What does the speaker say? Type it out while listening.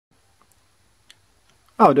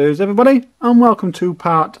How does everybody, and welcome to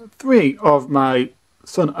part 3 of my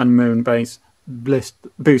Sun and Moon base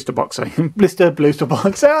booster box. Blister booster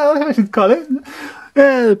box. I should call it.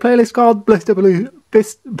 Yeah, the playlist called Blister the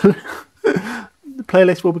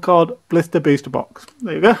playlist will be called Blister Booster Box.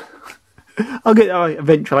 There you go. I'll get that right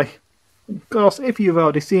eventually. Of course, if you've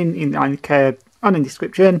already seen in the card and in the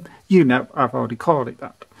description, you know I've already called it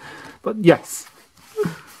that. But yes.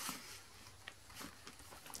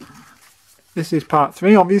 This is part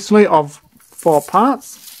 3, obviously, of 4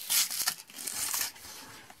 parts.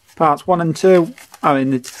 Parts 1 and 2 are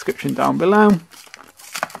in the description down below.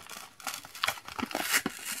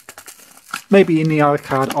 Maybe in the other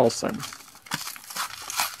card also.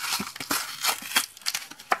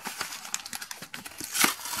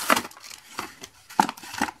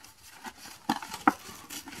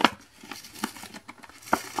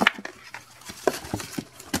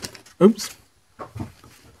 Oops.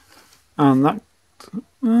 And that,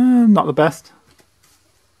 not the best.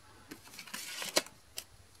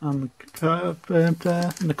 And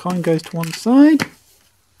the coin goes to one side.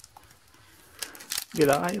 Get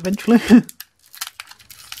that out eventually.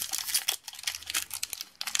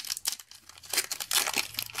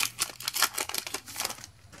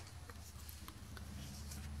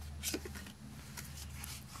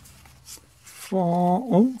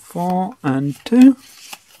 Four and 2.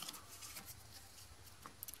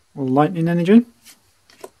 Lightning Energy,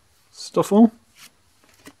 Stuffle,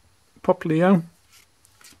 Poplio,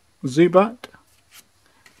 Zubat,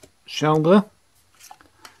 Shelder,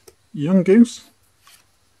 Young Goose,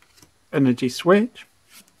 Energy Switch,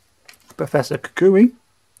 Professor Kukui,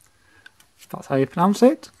 if that's how you pronounce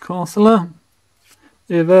it, Corsola.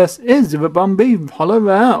 The reverse is Zubabombi, Holo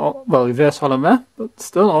Rare, well, reverse Holo Rare, but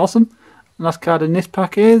still awesome. The last card in this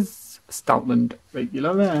pack is Stoutland,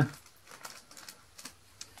 regular rare.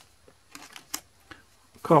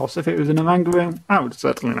 Of course, if it was in a manga room, I would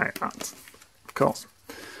certainly like that. Of course.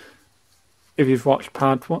 If you've watched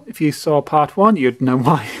part 1, if you saw part 1, you'd know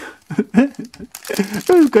why. It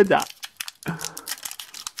was good, that.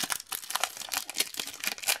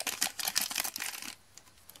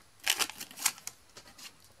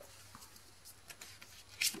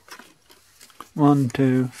 One,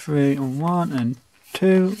 two, three, and 1 and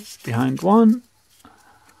 2 behind 1.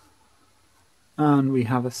 And we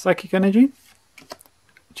have a Psychic Energy.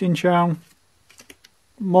 Chinchou,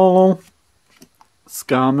 Mole,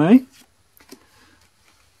 Skarmory,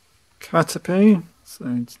 Caterpie, so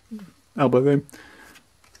it's elbow room,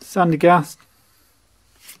 Sandygast,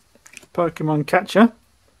 Pokemon Catcher.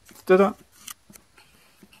 Did that?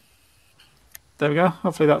 There we go.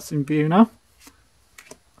 Hopefully that's in view now.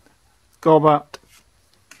 Golbat,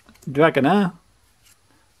 Dragonair,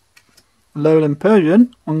 Alolan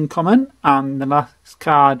Persian, uncommon, and the last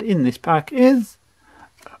card in this pack is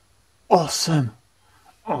awesome.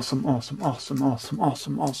 Awesome, awesome, awesome, awesome,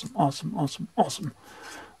 awesome, awesome, awesome, awesome, awesome.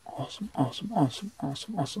 Awesome, awesome, awesome,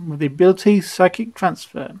 awesome, awesome. With the ability Psychic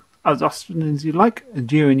Transfer. As often as you like,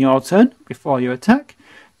 during your turn, before you attack,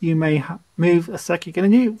 you may move a Psychic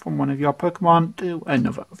Energy from one of your Pokemon to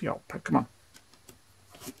another of your Pokemon.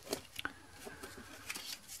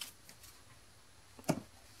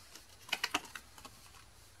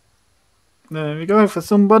 There we go for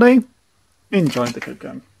somebody. Enjoy the code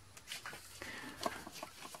game.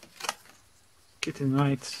 Getting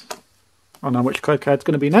right. I don't know which code card's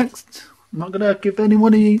going to be next. I'm not going to give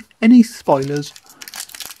anyone any spoilers.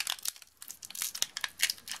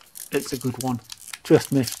 It's a good one.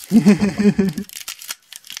 Trust me.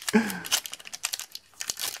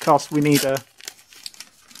 Because we need a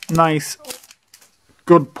nice,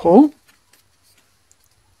 good pull.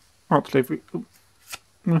 Actually, if we...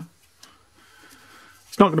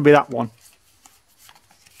 It's not going to be that one.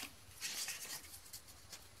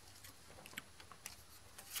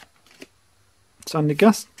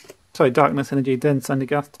 Sandygast, sorry, Darkness Energy, then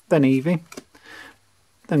Sandygast, then Eevee,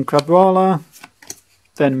 then Crabrawler,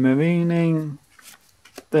 then Mareanie,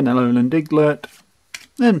 then Alolan Diglett,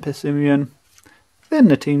 then Pissimian, then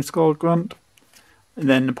the Team Skull Grunt, and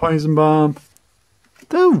then the Poison Barb.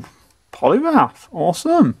 Oh, Poliwrath,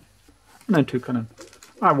 awesome! And then Toucannon.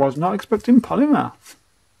 I was not expecting Poliwrath.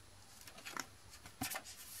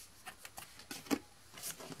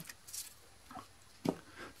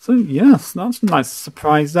 So yes, that's a nice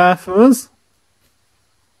surprise there for us.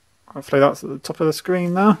 Hopefully that's at the top of the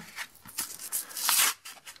screen there.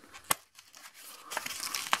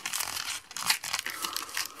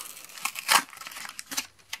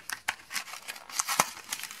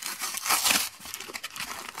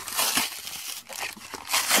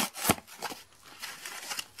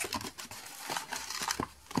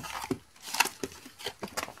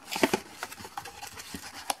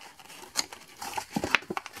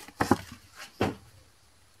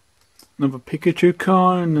 Another Pikachu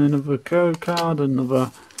coin, another code card,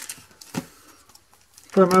 another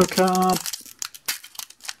promo card.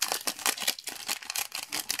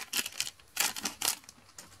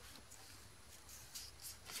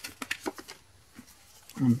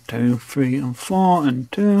 One, two, three, and four,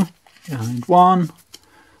 and two behind one.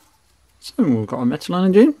 So we've got a Metal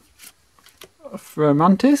Energy, a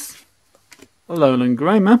Mantis, a Alolan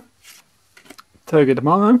Greymore,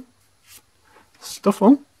 Togedemaru,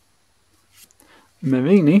 Stuffle,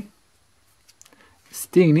 Marini,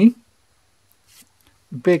 Steenie,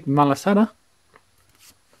 Big Malasada,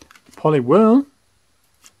 Poliwhirl,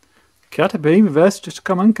 Caterpie, reverse, just a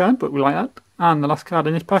common card, but we like that. And the last card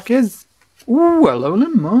in this pack is, ooh,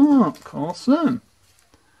 Alolan Mark, awesome.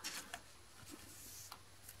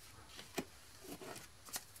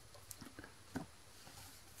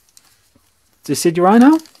 Decidueye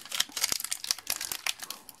now?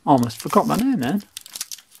 Almost forgot my name then.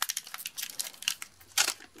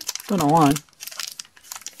 Don't know why.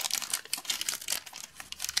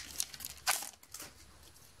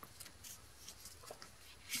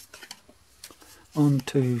 One,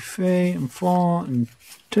 two, three, and four, and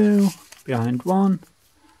two. Behind one.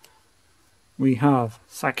 We have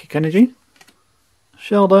Psychic Energy.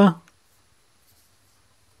 Shelter.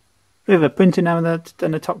 Bit of a printing now in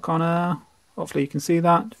the top corner. Hopefully you can see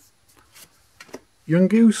that.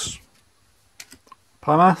 Yungoos.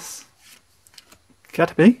 Palmas.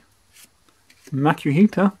 Caterpie.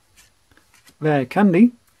 Makuhita. Rare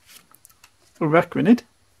Candy. Recronid.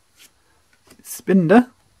 Spinder.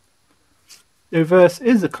 The reverse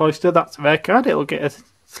is a Cloyster, that's a rare card. It'll get a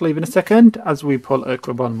sleeve in a second as we pull a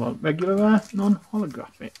Crabon regular rare,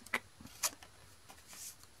 non-holographic.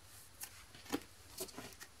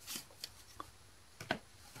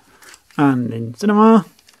 And in cinema,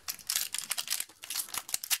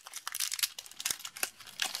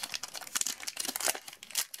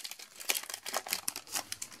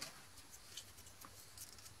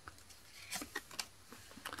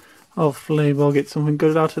 hopefully we'll get something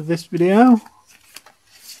good out of this video.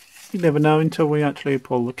 You never know until we actually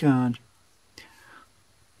pull the card.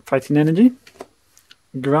 Fighting Energy,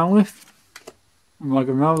 Growlithe,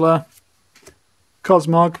 Roggenrola,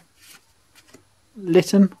 Cosmog,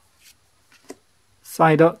 Litten,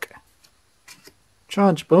 Psyduck,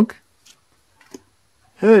 Chargebug,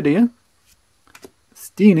 Herdia,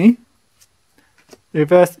 Steenie. The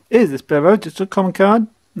reverse is a Spearow, just a common card.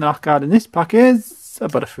 The last card in this pack is a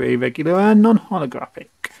Butterfree regular and non-holographic.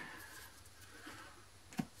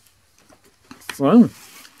 So,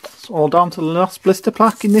 it's all down to the last blister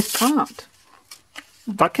pack in this part.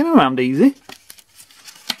 That came around easy.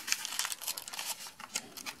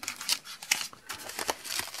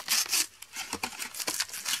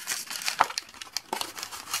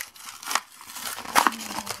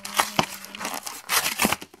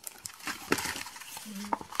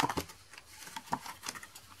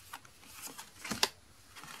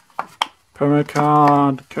 Promo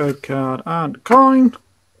card, code card, and coin.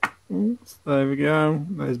 Oops, there we go.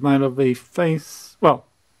 There's my lovely face. Well,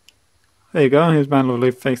 there you go. Here's my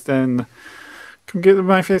lovely face there. Come get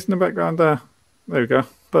my face in the background there. There we go.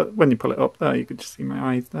 But when you pull it up there, you can just see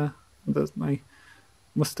my eyes there. And there's my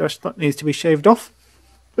moustache that needs to be shaved off.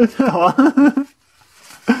 There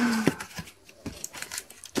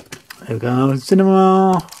we go.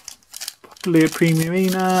 Cinema, Popular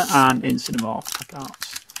Primarina, and in cinema pack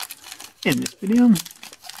arts in this video.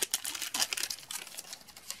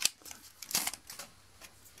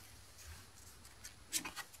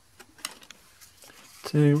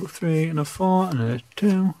 Two, three, and a four, and a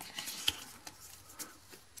two.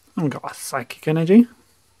 And we've got a Psychic Energy,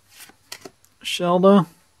 Shelter,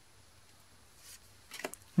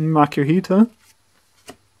 Makuhita,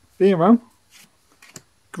 Vero,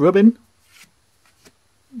 Grubbin,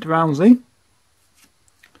 Drowsy,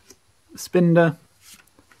 Spinder,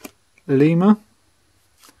 Lima,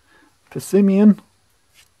 Persimmon,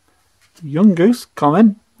 Yungoos,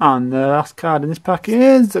 common, and the last card in this pack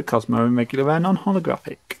is a Cosmo in regular rare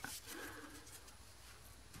non-holographic.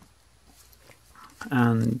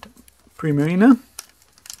 And Primarina,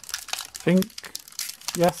 I think,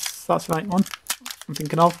 yes, that's the right one I'm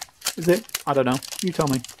thinking of. Is it? I don't know. You tell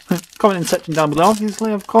me. Comment in the section down below,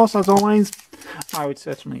 obviously, of course, as always. I would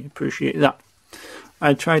certainly appreciate that.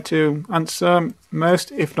 I try to answer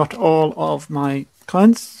most, if not all, of my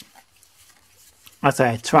comments. I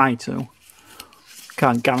say I try to.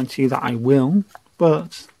 Can't guarantee that I will,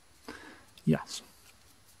 but yes.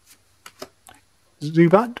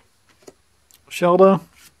 Zubat, Shelter,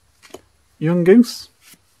 Yungoos,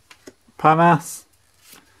 Paras,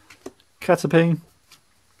 Caterpie,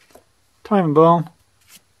 Time and Ball,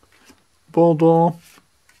 Boulder.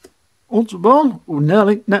 Ultra Ball. Oh,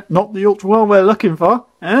 nearly. No, not the Ultra Ball we're looking for.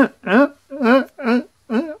 I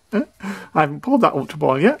haven't pulled that Ultra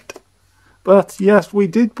Ball yet. But yes, we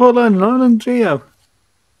did pull a Alolan trio.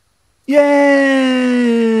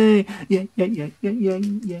 Yay! Yay, yay, yay, yay, yay,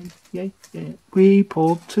 yay, yay, yay. We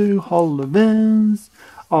pulled 2 Hololens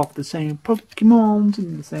of the same Pokemons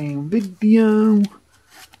in the same video.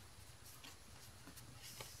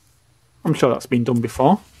 I'm sure that's been done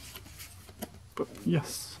before. But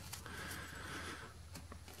yes.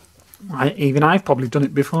 Even I've probably done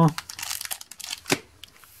it before.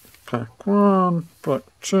 Pack 1, pack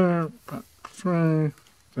 2, pack 3.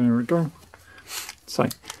 There we go. So,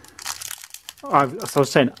 as I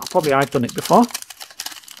was saying, probably I've done it before.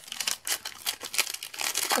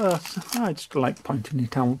 I just like pointing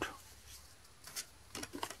it out.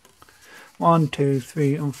 1, 2,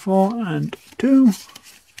 3, and 4, and 2.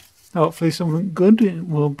 Hopefully something good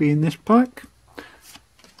will be in this pack.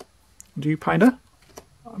 Dewpider,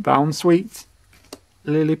 Bound Sweet,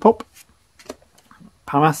 Lillipup,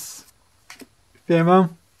 Paras,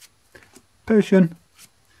 Pheromone, Potion,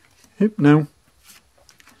 Hypno,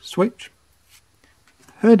 Switch,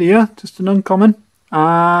 Herdia, just an uncommon,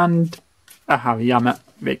 and a Hariyama,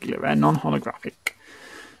 regular rare, non-holographic.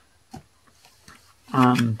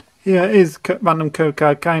 And here is random code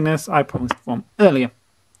card kindness I promised from earlier.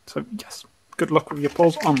 So yes, good luck with your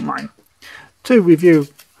pulls online. To review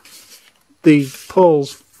the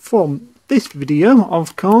pulls from this video,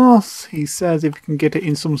 of course, he says if you can get it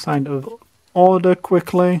in some kind of order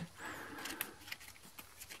quickly.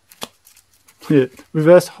 Here,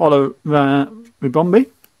 reverse holo rare Ribombi,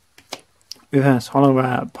 reverse holo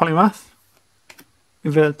rare Poliwrath,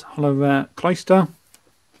 reverse holo rare Cloyster,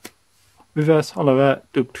 reverse holo rare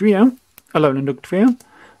Dugtrio, Alolan Dugtrio,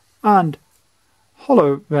 and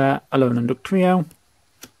holo rare Alolan Dugtrio,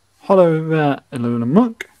 holo rare Alolan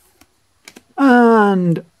Muck,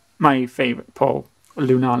 and my favourite pull,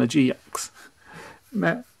 Lunala GX.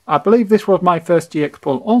 I believe this was my first GX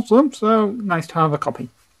pull also, so nice to have a copy,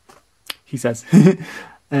 he says.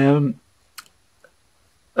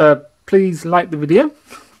 Please like the video,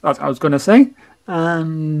 that's what I was going to say,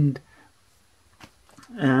 and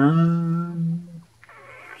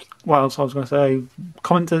what else I was going to say,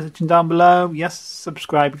 comment section down below, yes,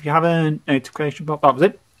 subscribe if you haven't, notification bell, that was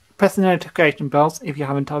it. Press the notification bells if you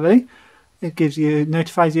haven't already. It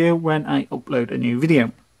notifies you when I upload a new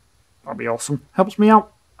video. That'll be awesome. Helps me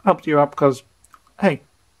out, helps you out because, hey,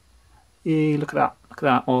 look at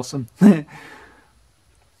that, awesome.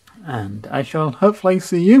 And I shall hopefully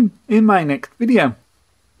see you in my next video.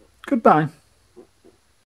 Goodbye.